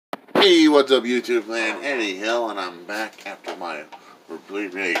Hey, what's up YouTube man? Eddie Hill, and I'm back after my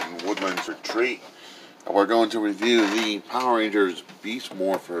Woodlands retreat. And we're going to review the Power Rangers Beast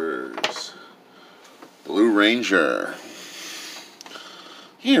Morphers Blue Ranger.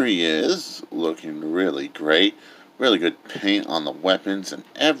 Here he is, looking really great. Really good paint on the weapons and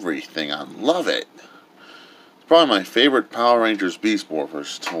everything. I love it. It's probably my favorite Power Rangers Beast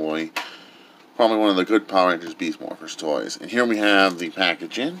Morphers toy. Probably one of the good Power Rangers Beast Morphers toys. And here we have the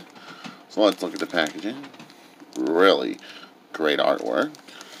packaging. So let's look at the packaging. Really great artwork.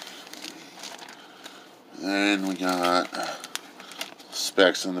 Then we got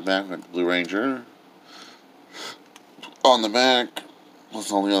specs on the back with Blue Ranger. On the back,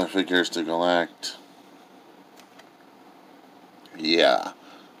 plus all the other figures to collect. Yeah,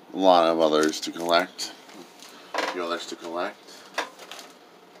 a lot of others to collect. A few others to collect.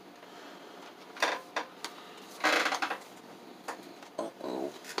 Uh-oh.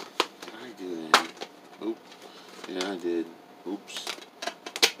 Did I do that? Oops. Yeah, I did. Oops.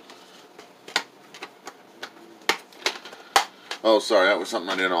 Oh, sorry, that was something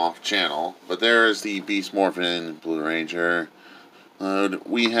I did off channel. But there is the Beast Morphin Blue Ranger.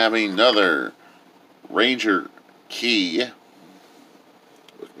 We have another Ranger key.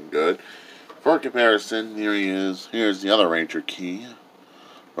 Looking good. For comparison, here he is. Here's the other Ranger key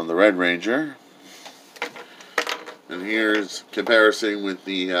from the Red Ranger. And here's comparison with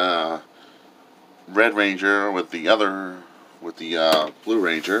the Red Ranger with the Blue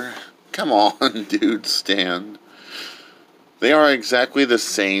Ranger. Come on, dude, stand. They are exactly the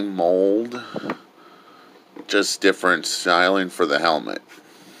same mold, just different styling for the helmet.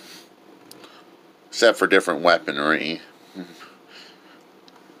 Except for different weaponry.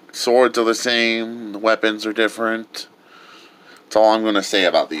 Swords are the same, the weapons are different. That's all I'm going to say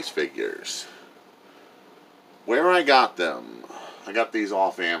about these figures. Where I got them, I got these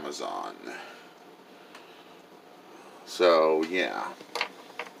off Amazon. So, yeah.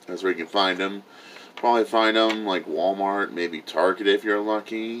 That's where you can find them. Probably find them like Walmart, maybe Target if you're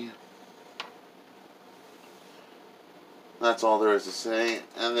lucky. That's all there is to say.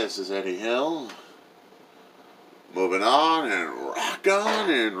 And this is Eddie Hill. Moving on and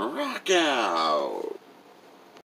rock out.